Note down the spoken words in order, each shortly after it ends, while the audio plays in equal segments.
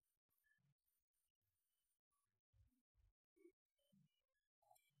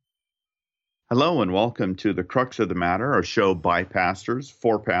Hello and welcome to the Crux of the Matter, a show by pastors,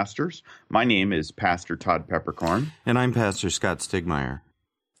 for pastors. My name is Pastor Todd Peppercorn. And I'm Pastor Scott Stigmeyer.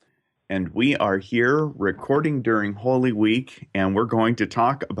 And we are here recording during Holy Week, and we're going to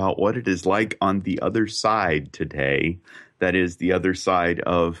talk about what it is like on the other side today. That is, the other side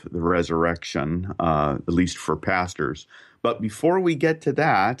of the resurrection, at least for pastors. But before we get to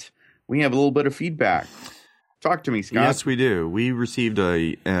that, we have a little bit of feedback. Talk to me, Scott. Yes, we do. We received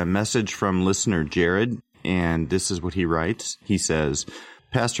a message from listener Jared, and this is what he writes. He says,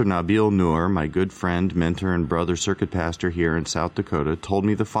 Pastor Nabil Noor, my good friend, mentor, and brother circuit pastor here in South Dakota, told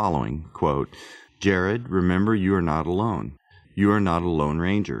me the following, quote, Jared, remember you are not alone. You are not a Lone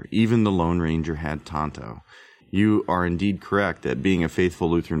Ranger. Even the Lone Ranger had Tonto. You are indeed correct that being a faithful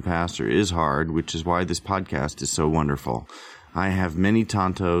Lutheran pastor is hard, which is why this podcast is so wonderful. I have many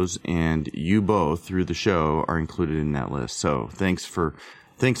Tontos, and you both, through the show, are included in that list. So thanks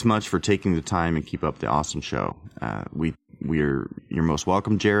much for taking the time and keep up the awesome show. You're most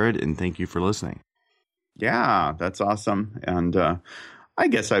welcome, Jared, and thank you for listening. Yeah, that's awesome. And I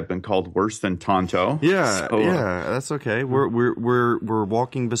guess I've been called worse than Tonto. Yeah, that's okay. We're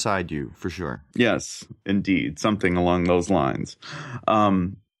walking beside you for sure. Yes, indeed, something along those lines.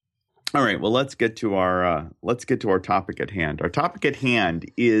 All right, well, let's get to our topic at hand. Our topic at hand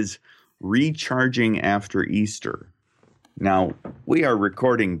is recharging after Easter. Now, we are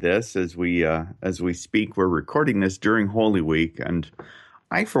recording this as we speak. We're recording this during Holy Week, and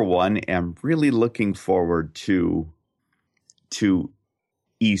I, for one, am really looking forward to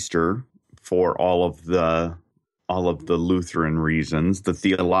Easter for all of the Lutheran reasons, the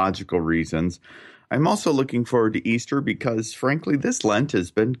theological reasons. I'm also looking forward to Easter because, frankly, this Lent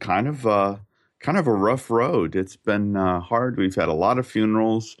has been kind of a rough road. It's been hard. We've had a lot of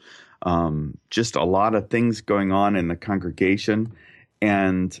funerals, just a lot of things going on in the congregation,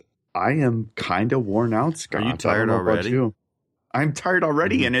 and I am kind of worn out, Scott. Are you tired already? I'm tired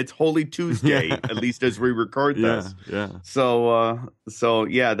already, and it's Holy Tuesday, at least as we record this. Yeah. So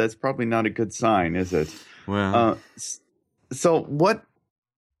yeah, that's probably not a good sign, is it? Well, so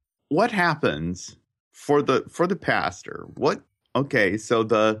what happens for the pastor? So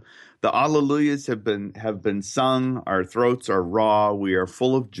the Alleluias have been sung. Our throats are raw. We are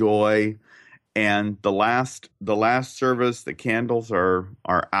full of joy, and the last service, the candles are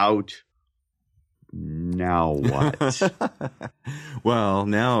out. Now what? Well,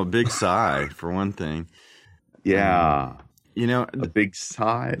 now a big sigh for one thing. Yeah. A big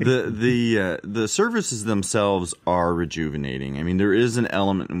sigh. The services themselves are rejuvenating. I mean, there is an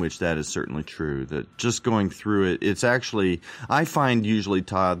element in which that is certainly true. That just going through it, it's actually, I find usually,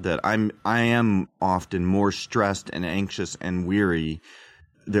 Todd, that I am often more stressed and anxious and weary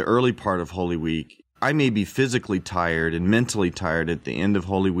the early part of Holy Week. I may be physically tired and mentally tired at the end of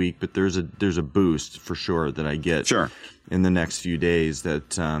Holy Week, but there's a boost for sure that I get in the next few days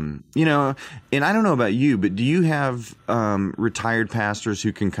that, and I don't know about you, but do you have retired pastors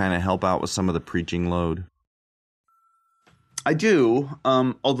who can kind of help out with some of the preaching load? I do.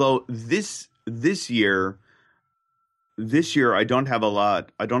 Although this year I don't have a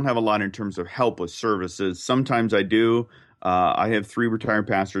lot. I don't have a lot in terms of help with services. Sometimes I do. I have 3 retired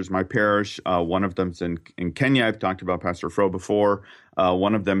pastors in my parish. One of them's in Kenya. I've talked about Pastor Fro before.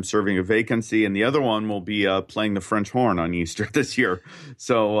 One of them serving a vacancy, and the other one will be playing the French horn on Easter this year.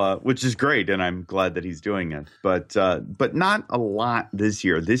 So, which is great, and I'm glad that he's doing it. But not a lot this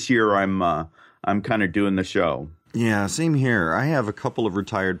year. This year, I'm kind of doing the show. Yeah, same here. I have a couple of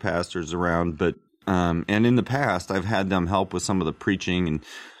retired pastors around, but and in the past, I've had them help with some of the preaching,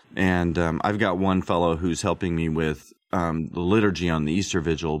 and I've got one fellow who's helping me with the liturgy on the Easter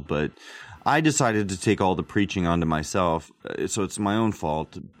Vigil, but I decided to take all the preaching onto myself, so it's my own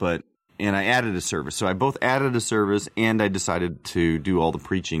fault, and I added a service. So I both added a service and I decided to do all the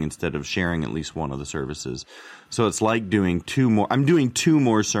preaching instead of sharing at least one of the services. So it's like doing 2 more. I'm doing 2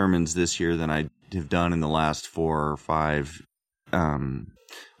 more sermons this year than I have done in the last 4 or 5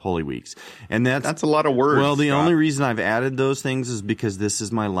 Holy Weeks. And that's a lot of words. Well, the only reason I've added those things is because this is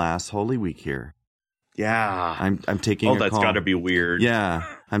my last Holy Week here. Yeah. I'm taking a call. Oh, that's got to be weird. Yeah.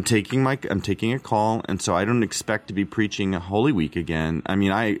 I'm taking a call, and so I don't expect to be preaching a Holy Week again. I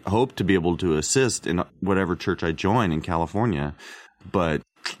mean, I hope to be able to assist in whatever church I join in California, but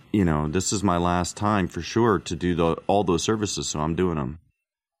this is my last time for sure to do all those services, so I'm doing them.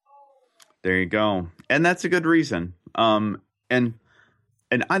 There you go. And that's a good reason. And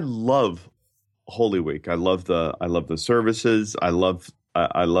I love Holy Week. I love the services. I love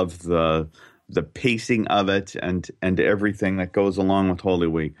the pacing of it and everything that goes along with Holy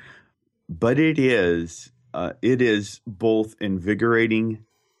Week. But it is both invigorating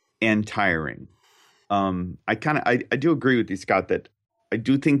and tiring. I do agree with you, Scott, that I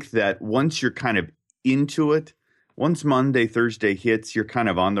do think that once you're kind of into it, once Monday, Thursday hits, you're kind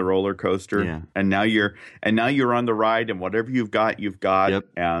of on the roller coaster, Yeah. and now you're on the ride, and whatever you've got, Yep.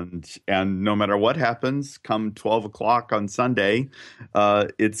 and no matter what happens, come 12 o'clock on Sunday,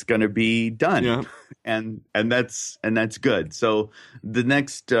 it's going to be done, Yep. and that's good. So the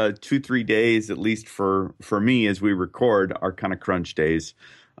next 2-3 days, at least for me, as we record, are kind of crunch days.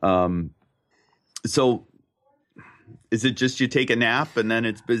 So. Is it just you take a nap and then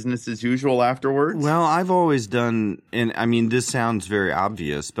it's business as usual afterwards? Well, I've always done, and I mean, this sounds very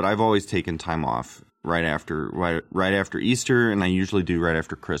obvious, but I've always taken time off right after Easter, and I usually do right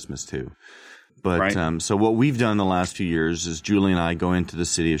after Christmas too. But right. So what we've done the last few years is Julie and I go into the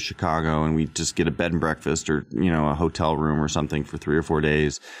city of Chicago and we just get a bed and breakfast or a hotel room or something for 3 or 4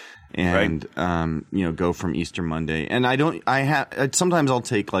 days. And, right. Go from Easter Monday. And sometimes I'll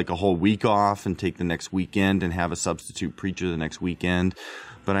take like a whole week off and take the next weekend and have a substitute preacher the next weekend.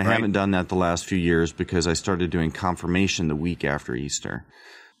 But I haven't done that the last few years because I started doing confirmation the week after Easter.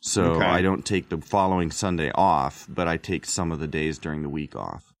 So I don't take the following Sunday off, but I take some of the days during the week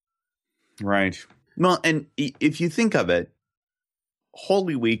off. Right. Well, and if you think of it,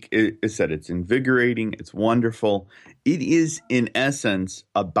 Holy Week is that it's invigorating, it's wonderful. It is, in essence,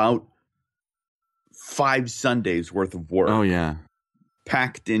 about 5 Sundays worth of work. Oh yeah,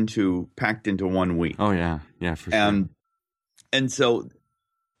 packed into 1 week. Oh yeah, for sure. And so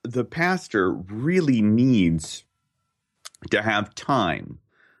the pastor really needs to have time.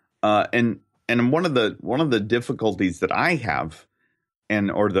 And one of the difficulties that I have,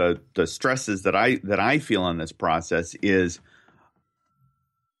 or the stresses that I feel on this process is,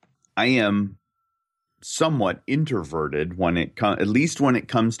 I am somewhat introverted at least when it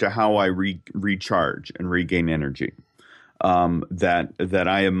comes to how I recharge and regain energy. That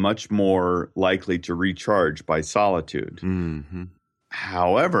I am much more likely to recharge by solitude. Mm-hmm.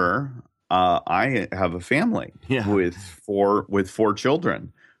 However, I have a family with four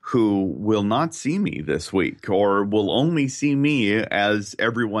children who will not see me this week, or will only see me as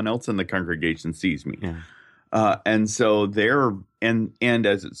everyone else in the congregation sees me. Yeah. And so and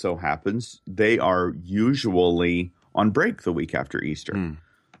as it so happens, they are usually on break the week after Easter.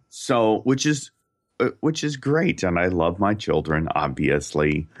 So, which is great. And I love my children,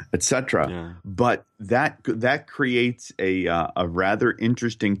 obviously, etc. Yeah. But that creates a rather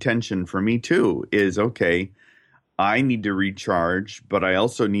interesting tension for me too, is okay, I need to recharge, but I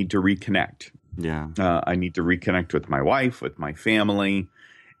also need to reconnect. Yeah. I need to reconnect with my wife, with my family.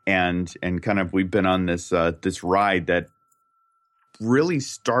 And kind of, we've been on this ride that really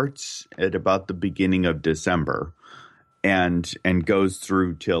starts at about the beginning of December and goes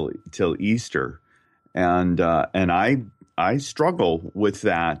through till Easter. And I struggle with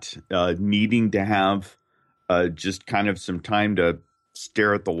that, needing to have just kind of some time to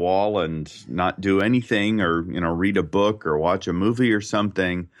stare at the wall and not do anything, or read a book or watch a movie or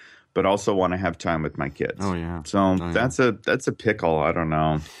something, but also want to have time with my kids. Oh yeah. So that's a pickle. I don't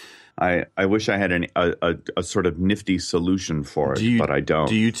know. I wish I had a sort of nifty solution for it, but I don't.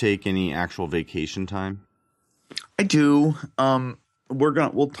 Do you take any actual vacation time? I do.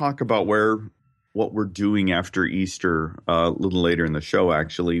 We'll talk about what we're doing after Easter a little later in the show,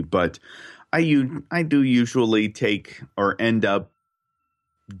 actually. But I do usually take or end up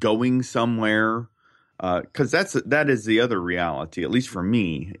going somewhere, because that is the other reality, at least for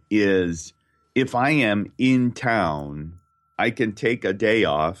me, is if I am in town, I can take a day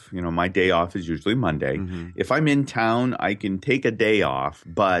off. My day off is usually Monday. Mm-hmm. If I'm in town, I can take a day off,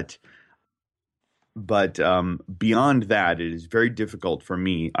 but beyond that, it is very difficult for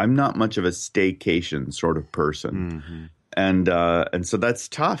me. I'm not much of a staycation sort of person. Mm-hmm. And so that's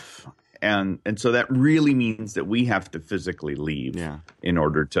tough. And so that really means that we have to physically leave in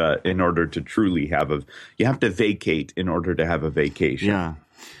order to truly you have to vacate in order to have a vacation. Yeah.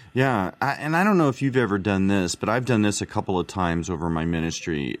 Yeah. And I don't know if you've ever done this, but I've done this a couple of times over my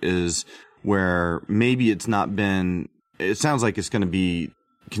ministry, is where maybe it sounds like it's going to be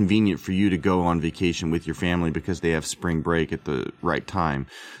convenient for you to go on vacation with your family because they have spring break at the right time.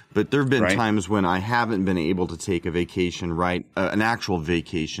 But there have been times when I haven't been able to take a vacation an actual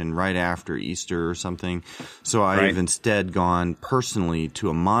vacation right after Easter or something. So I've instead gone personally to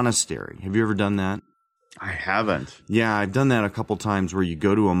a monastery. Have you ever done that? I haven't. Yeah, I've done that a couple times, where you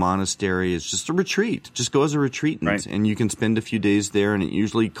go to a monastery. It's just a retreat. Just go as a retreatant, and you can spend a few days there, and it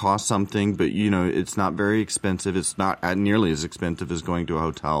usually costs something, but it's not very expensive. It's not nearly as expensive as going to a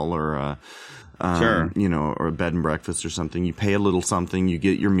hotel or or a bed and breakfast or something. You pay a little something, you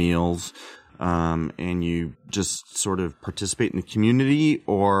get your meals, and you just sort of participate in the community,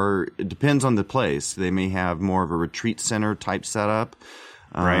 or it depends on the place. They may have more of a retreat center type setup,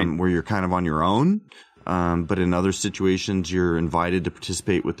 where you're kind of on your own. But in other situations, you're invited to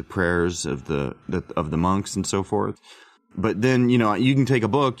participate with the prayers of the monks and so forth. But then, you know, you can take a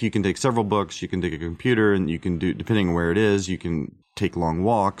book, you can take several books, you can take a computer, and you can do, depending on where it is, you can take long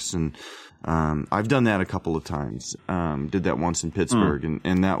walks. And I've done that a couple of times. Did that once in Pittsburgh,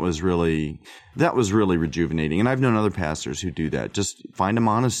 and that was really rejuvenating. And I've known other pastors who do that. Just find a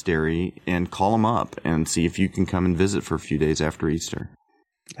monastery and call them up and see if you can come and visit for a few days after Easter.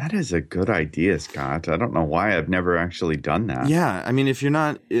 That is a good idea, Scott. I don't know why I've never actually done that. Yeah. I mean, if you're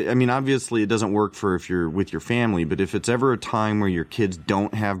not, I mean, obviously it doesn't work for if you're with your family, but if it's ever a time where your kids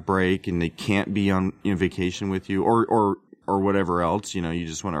don't have break and they can't be on, you know, vacation with you or whatever else, you know, you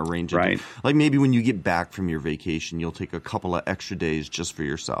just want to arrange it. Right. Like maybe when you get back from your vacation, you'll take a couple of extra days just for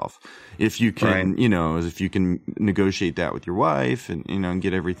yourself. If you can, you know, if you can negotiate that with your wife and, you know, and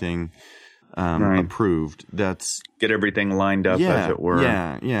get everything approved. Get everything lined up, as it were.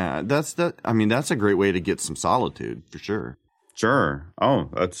 Yeah. That's a great way to get some solitude for sure. Sure. Oh,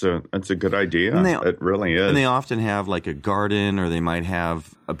 that's a good idea. It really is. And they often have like a garden, or they might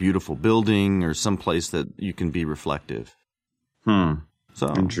have a beautiful building or some place that you can be reflective.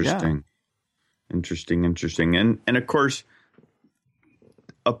 So interesting. Yeah. Interesting. And of course,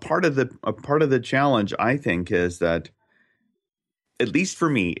 a part of the challenge, I think, is that, at least for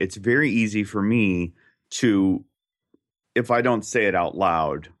me, it's very easy for me to, if I don't say it out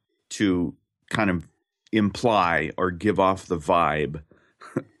loud, to kind of imply or give off the vibe.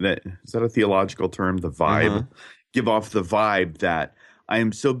 Is that a theological term? The vibe? Give off the vibe that I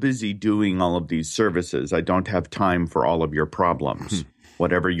am so busy doing all of these services, I don't have time for all of your problems,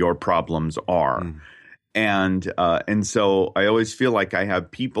 whatever your problems are. And so I always feel like I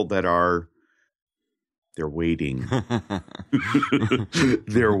have people that they're waiting.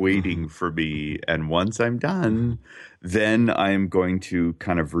 They're waiting for me. And once I'm done, then I'm going to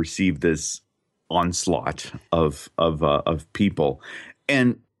kind of receive this onslaught of people.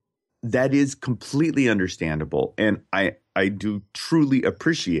 And that is completely understandable. And I do truly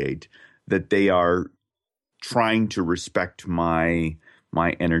appreciate that they are trying to respect my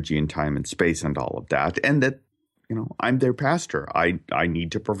energy and time and space and all of that. And that, you know, I'm their pastor. I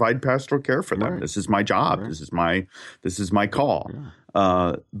need to provide pastoral care for them. Right. This is my job. Right. This is my call.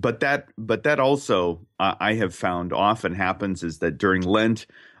 Yeah. But that also I have found often happens is that during Lent,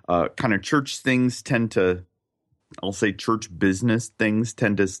 kind of church things tend to, I'll say church business things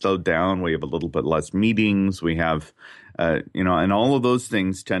tend to slow down. We have a little bit less meetings. We have, you know, and all of those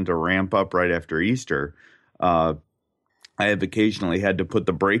things tend to ramp up right after Easter. I have occasionally had to put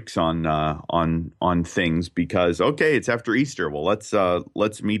the brakes on things because, okay, it's after Easter. Well,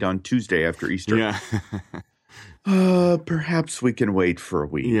 let's meet on Tuesday after Easter. Yeah. Perhaps we can wait for a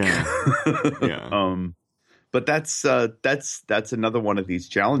week. Yeah. But that's another one of these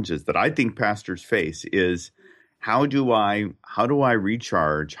challenges that I think pastors face is how do I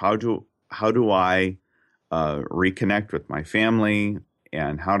recharge? How do I reconnect with my family,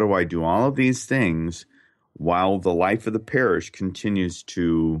 and how do I do all of these things while the life of the parish continues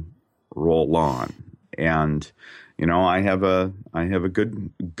to roll on? And, you know, I have a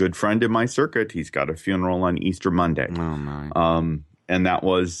good friend in my circuit. He's got a funeral on Easter Monday. Oh my. And that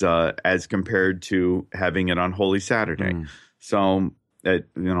was as compared to having it on Holy Saturday. So, you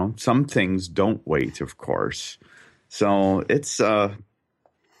know, some things don't wait, of course. So it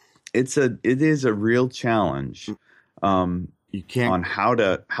is a real challenge. You can't on how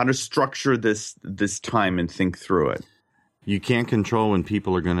to structure this time and think through it. You can't control when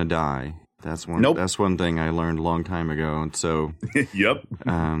people are going to die. That's one. Nope. That's one thing I learned a long time ago. And so, yep.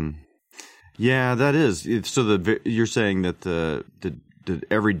 Yeah, that is. So you're saying that the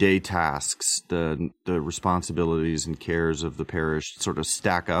everyday tasks, the responsibilities and cares of the parish sort of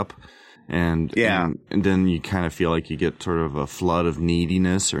stack up, and then you kind of feel like you get sort of a flood of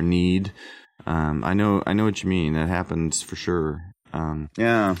neediness or need. I know what you mean. That happens for sure.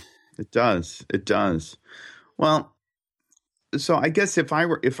 Yeah, it does. It does. Well, so I guess if I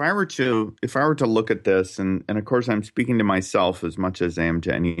were to look at this, and of course I'm speaking to myself as much as I am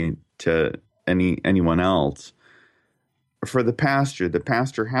to anyone else. For the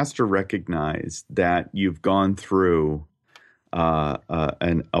pastor has to recognize that you've gone through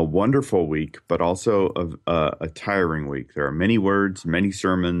a wonderful week, but also a tiring week. There are many words, many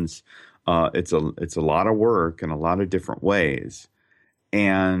sermons. It's a lot of work in a lot of different ways,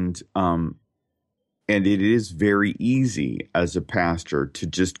 and it is very easy as a pastor to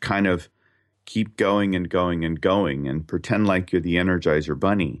just kind of keep going and going and going and pretend like you're the Energizer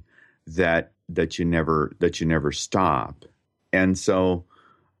Bunny. that you never stop. And so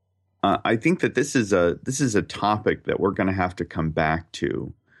I think that this is a topic that we're going to have to come back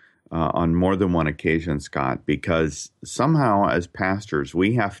to on more than one occasion, Scott, because somehow as pastors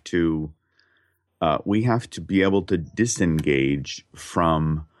we have to be able to disengage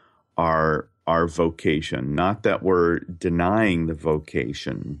from our vocation. Not that we're denying the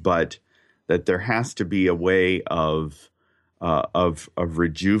vocation, but that there has to be a way of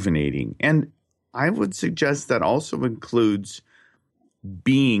rejuvenating. And I would suggest that also includes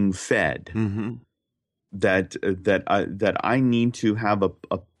being fed. Mm-hmm. That I need to have a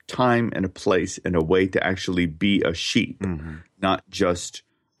time and a place and a way to actually be a sheep, mm-hmm. not just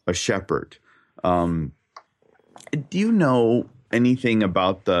a shepherd. Do you know anything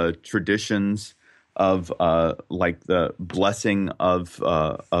about the traditions of like the blessing of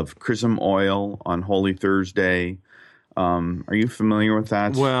chrism oil on Holy Thursday? Are you familiar with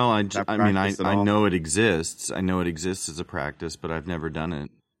that? Well, I know it exists. I know it exists as a practice, but I've never done it.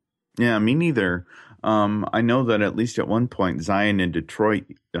 Yeah, me neither. I know that at least at one point Zion in Detroit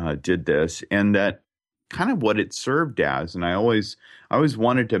did this, and that kind of what it served as. And I always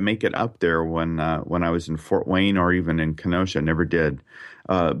wanted to make it up there when I was in Fort Wayne or even in Kenosha. Never did.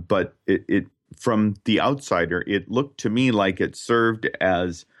 But it from the outsider, it looked to me like it served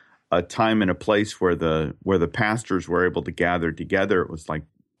as a time and a place where the pastors were able to gather together. It was like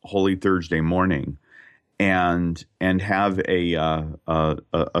Holy Thursday morning, and have a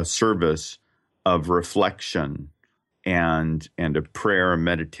service of reflection and a prayer and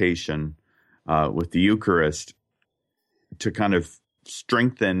meditation with the Eucharist to kind of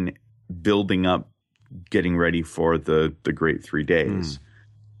strengthen, building up, getting ready for the great 3 days.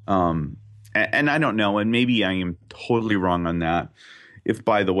 And I don't know, and maybe I am totally wrong on that. If,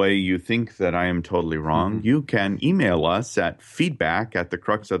 by the way, you think that I am totally wrong, mm-hmm. you can email us at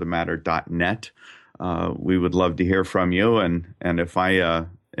feedback@thecruxofthematter.net. We would love to hear from you, and if I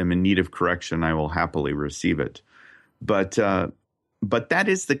am in need of correction, I will happily receive it. But that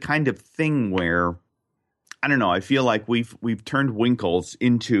is the kind of thing where, I don't know, I feel like we've turned Winkles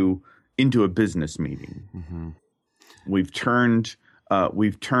into a business meeting. Mm-hmm. We've turned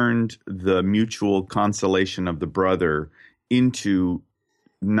the mutual consolation of the brother into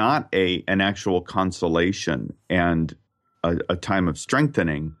not an actual consolation and a time of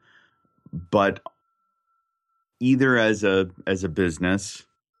strengthening, but either as a business,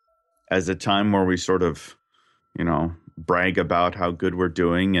 as a time where we sort of, brag about how good we're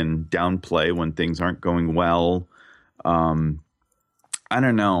doing and downplay when things aren't going well. I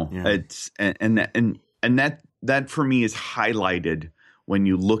don't know. Yeah. It's and that for me is highlighted when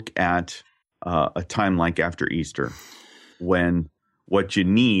you look at a time like after Easter, when what you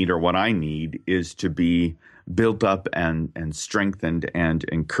need, or what I need, is to be built up and strengthened and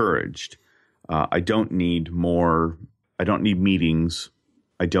encouraged. I don't need more. I don't need meetings.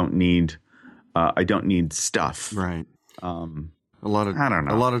 I don't need stuff. Right. I don't know.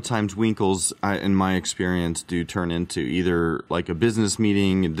 A lot of times Winkles, in my experience, do turn into either like a business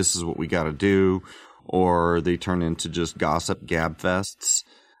meeting, and this is what we got to do, or they turn into just gossip gab fests.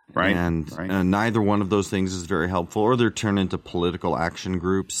 Right. And neither one of those things is very helpful, or they're turned into political action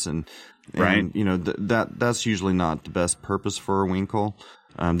groups, and right. That's usually not the best purpose for a Winkle.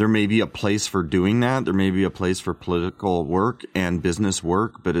 There may be a place for doing that. There may be a place for political work and business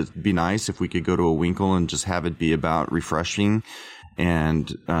work, but it'd be nice if we could go to a Winkle and just have it be about refreshing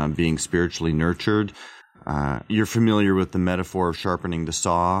and being spiritually nurtured. You're familiar with the metaphor of sharpening the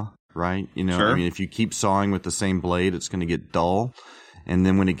saw, right? Sure. I mean, if you keep sawing with the same blade, it's going to get dull. And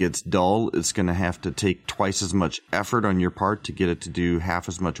then when it gets dull, it's going to have to take twice as much effort on your part to get it to do half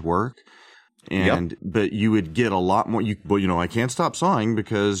as much work. But you would get a lot more. I can't stop sawing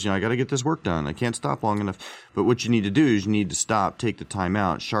because I got to get this work done. I can't stop long enough. But what you need to do is you need to stop, take the time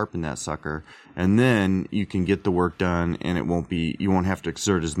out, sharpen that sucker, and then you can get the work done, and you won't have to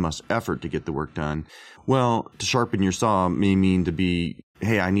exert as much effort to get the work done. Well, to sharpen your saw may mean to be,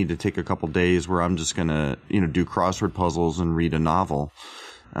 hey, I need to take a couple days where I'm just gonna do crossword puzzles and read a novel.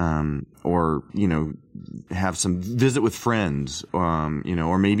 Or have some visit with friends, or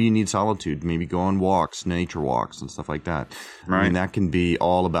maybe you need solitude, maybe go on walks, nature walks and stuff like that. Right. I mean, that can be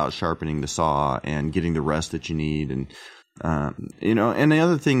all about sharpening the saw and getting the rest that you need. And, and the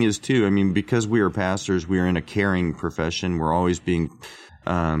other thing is too, I mean, because we are pastors, we are in a caring profession. We're always being,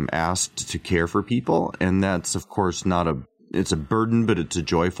 asked to care for people. And that's, of course, it's a burden, but it's a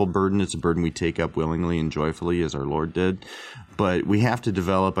joyful burden. It's a burden we take up willingly and joyfully, as our Lord did. But we have to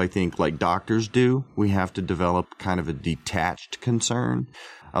develop, I think, like doctors do, we have to develop kind of a detached concern.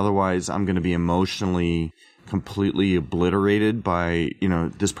 Otherwise, I'm going to be emotionally completely obliterated by,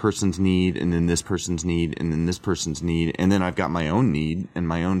 this person's need and then this person's need and then this person's need. And then I've got my own need and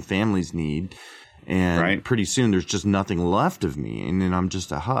my own family's need. And pretty soon there's just nothing left of me. And then I'm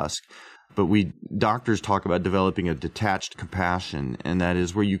just a husk. But doctors talk about developing a detached compassion, and that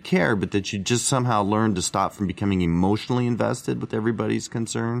is where you care, but that you just somehow learn to stop from becoming emotionally invested with everybody's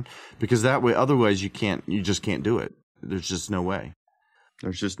concern, because that way, otherwise you just can't do it. There's just no way.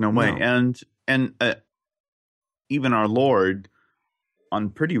 There's just no way. No. And even our Lord,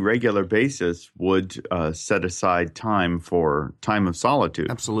 on pretty regular basis, would set aside time of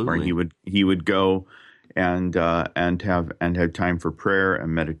solitude. Absolutely. Where he would go and have time for prayer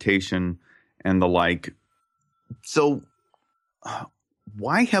and meditation and the like. So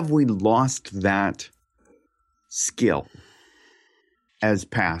why have we lost that skill as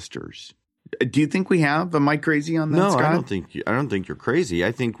pastors? Do you think we have? Am I crazy on that, No, Scott? I don't think you're crazy.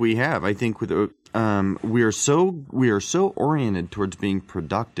 I think we have. I think we are so oriented towards being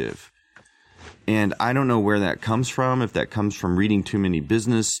productive. And I don't know where that comes from, if that comes from reading too many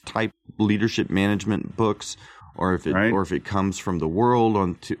business type leadership management books, or if it comes from the world,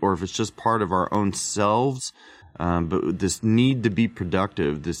 or if it's just part of our own selves. But this need to be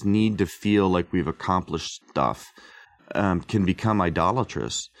productive, this need to feel like we've accomplished stuff, can become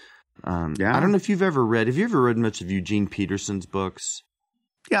idolatrous. I don't know if you've ever read. Have you ever read much of Eugene Petersen's books?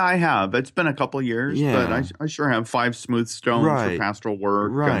 Yeah, I have. It's been a couple years, but I sure have. 5 Smooth Stones for pastoral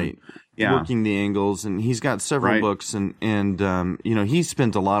work. Right. Working the angles. And he's got several books. And he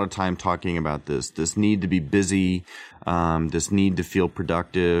spends a lot of time talking about this need to be busy, this need to feel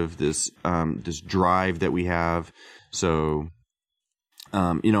productive, this drive that we have. So,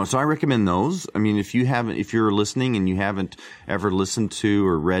 so I recommend those. I mean, if you're listening and you haven't ever listened to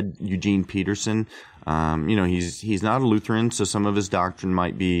or read Eugene Petersen, he's not a Lutheran, so some of his doctrine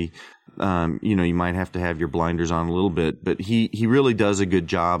might be, you might have to have your blinders on a little bit, but he really does a good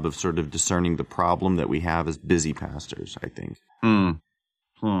job of sort of discerning the problem that we have as busy pastors, I think.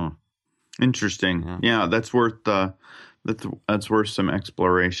 Interesting. Yeah, that's worth some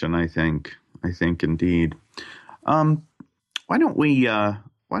exploration, I think indeed. Why don't we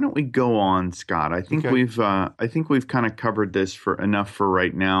go on, Scott? I think we've kind of covered this enough for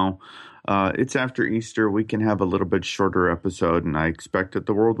right now. It's after Easter. We can have a little bit shorter episode, and I expect that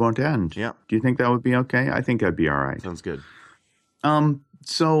the world won't end. Yeah. Do you think that would be okay? I think that'd be all right. Sounds good.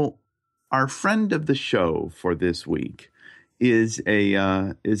 So our friend of the show for this week is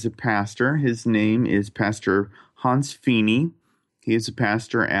a pastor. His name is Pastor Hans Feeney. He is a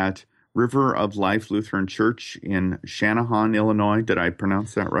pastor at River of Life Lutheran Church in Shanahan, Illinois. Did I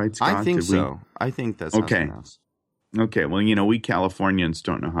pronounce that right, Scott? I think so. I think that's how it's pronounced. Okay. Well, we Californians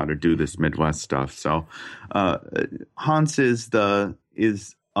don't know how to do this Midwest stuff. So Hans is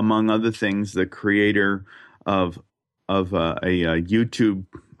among other things the creator of a YouTube,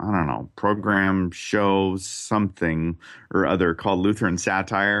 I don't know, program, show, something or other called Lutheran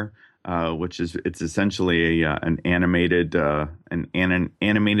Satire. It's essentially an animated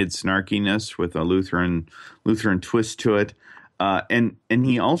snarkiness with a Lutheran twist to it, and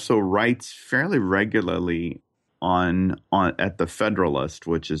he also writes fairly regularly at the Federalist,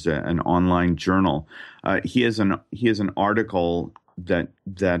 which is an online journal. He has an article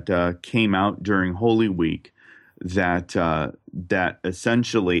that came out during Holy Week that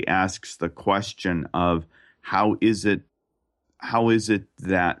essentially asks the question of how is it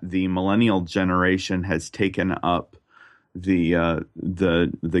that the millennial generation has taken up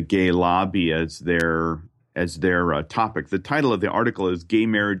the gay lobby as their topic. The title of the article is "Gay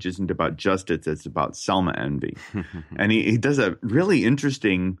Marriage Isn't About Justice; It's About Selma Envy," and he does a really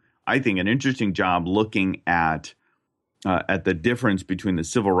interesting job looking at the difference between the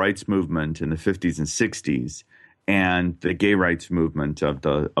civil rights movement in the 50s and 60s and the gay rights movement of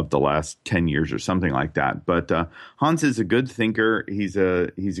the last 10 years or something like that. But Hans is a good thinker. He's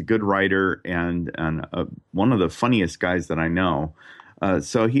a good writer and one of the funniest guys that I know.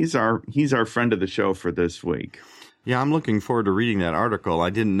 So he's our friend of the show for this week. Yeah, I'm looking forward to reading that article.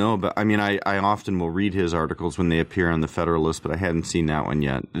 I didn't know, but I mean, I often will read his articles when they appear on the Federalist, but I hadn't seen that one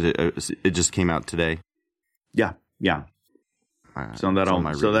yet. It just came out today. Yeah. So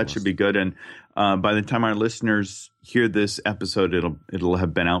that should be good. And by the time our listeners hear this episode, it'll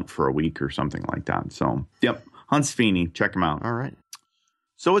have been out for a week or something like that. So, yep, Hans Feeney, check him out. All right.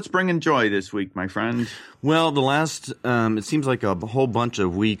 So what's bringing joy this week, my friend? Well, the last, it seems like a whole bunch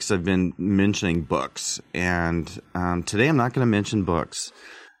of weeks I've been mentioning books. And today I'm not going to mention books.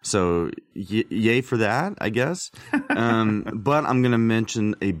 So yay for that, I guess. But I'm going to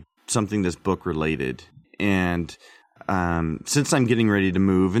mention something that's book related. And since I'm getting ready to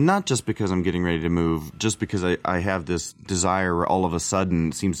move, and not just because I'm getting ready to move, just because I have this desire all of a sudden,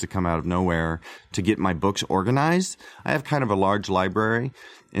 it seems to come out of nowhere, to get my books organized. I have kind of a large library,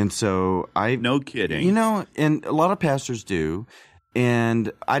 and so No kidding. And a lot of pastors do,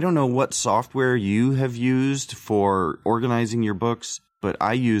 and I don't know what software you have used for organizing your books, but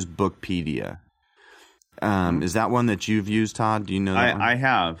I use Bookpedia. Is that one that you've used, Todd? Do you know that one? I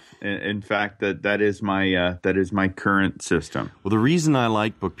have. In fact, that is my current system. Well, the reason I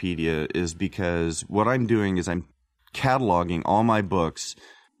like Bookpedia is because what I'm doing is I'm cataloging all my books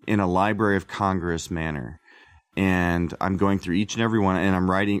in a Library of Congress manner. And I'm going through each and every one, and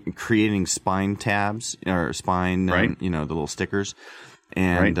I'm creating spine tabs, or spine, right. The little stickers.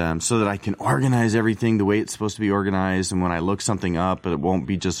 And so that I can organize everything the way it's supposed to be organized. And when I look something up, it won't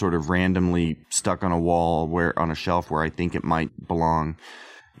be just sort of randomly stuck on a wall on a shelf where I think it might belong.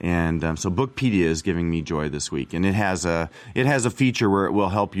 And so Bookpedia is giving me joy this week. And it has a feature where it will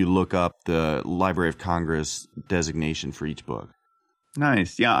help you look up the Library of Congress designation for each book.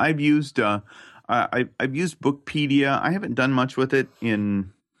 Nice. Yeah, I've used Bookpedia. I haven't done much with it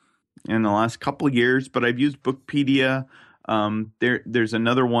in the last couple of years, but I've used Bookpedia. There's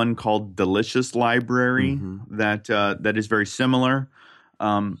another one called Delicious Library that is very similar.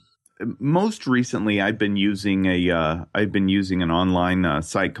 Most recently, I've been using an online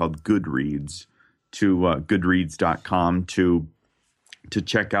site called Goodreads goodreads.com to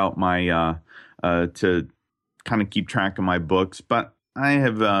check out my to kind of keep track of my books. But I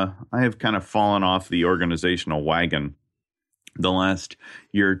have kind of fallen off the organizational wagon the last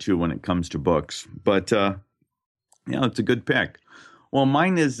year or two when it comes to books. But it's a good pick. Well,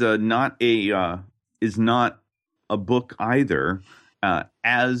 mine is not a book either.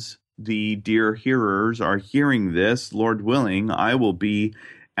 As the dear hearers are hearing this, Lord willing, I will be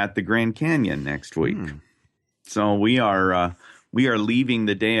at the Grand Canyon next week. So we are leaving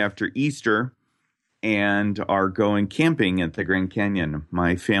the day after Easter and are going camping at the Grand Canyon.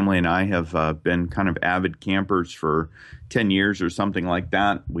 My family and I have been kind of avid campers for 10 years or something like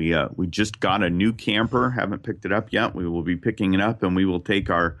that. We just got a new camper, haven't picked it up yet. We will be picking it up, and we will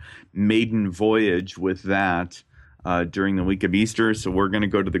take our maiden voyage with that during the week of Easter. So we're going to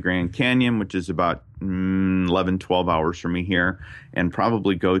go to the Grand Canyon, which is about 11, 12 hours from me here, and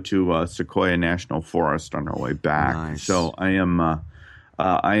probably go to Sequoia National Forest on our way back. Nice. So I am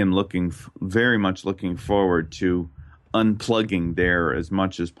very much looking forward to unplugging there as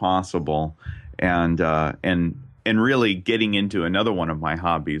much as possible, and really getting into another one of my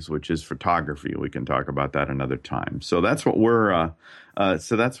hobbies, which is photography. We can talk about that another time. So that's what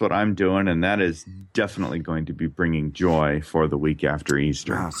that's what I'm doing, and that is definitely going to be bringing joy for the week after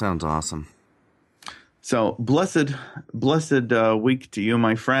Easter. Wow, sounds awesome. So blessed week to you,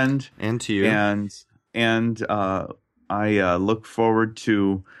 my friend, and to you, and I look forward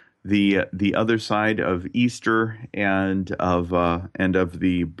to the other side of Easter and of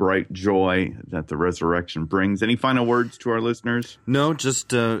the bright joy that the resurrection brings. Any final words to our listeners? No,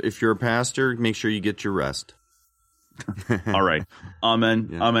 just if you're a pastor, make sure you get your rest. All right. Amen.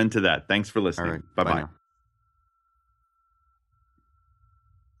 Yeah. Amen to that. Thanks for listening. All right. Bye-bye. Bye now.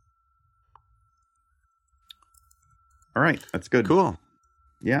 All right. That's good. Cool.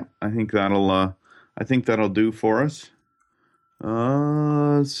 Yeah, I think that'll do for us.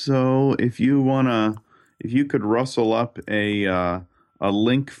 So if you could rustle up a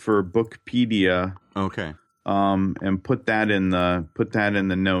link for Bookpedia, okay, and put that in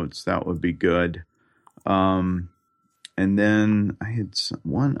the notes, that would be good. And then I had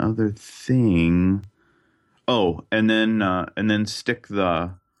one other thing. Oh, and then stick.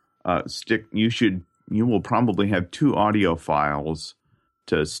 You will probably have 2 audio files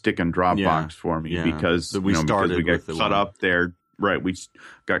to stick in Dropbox for me because we got cut up there. Right, we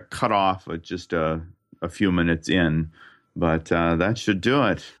got cut off at just a few minutes in, but that should do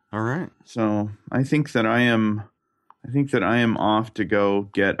it. All right. So I think that I am off to go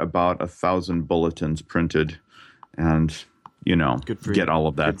get about 1,000 bulletins printed, and get all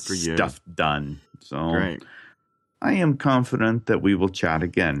of that stuff done. So great. I am confident that we will chat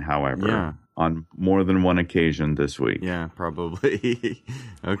again. However, on more than one occasion this week. Yeah, probably.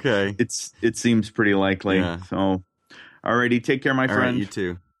 Okay. It seems pretty likely. Yeah. So, alrighty, take care, my friend. All right, you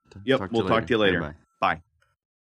too. Yep, we'll talk to you later. Bye. Bye.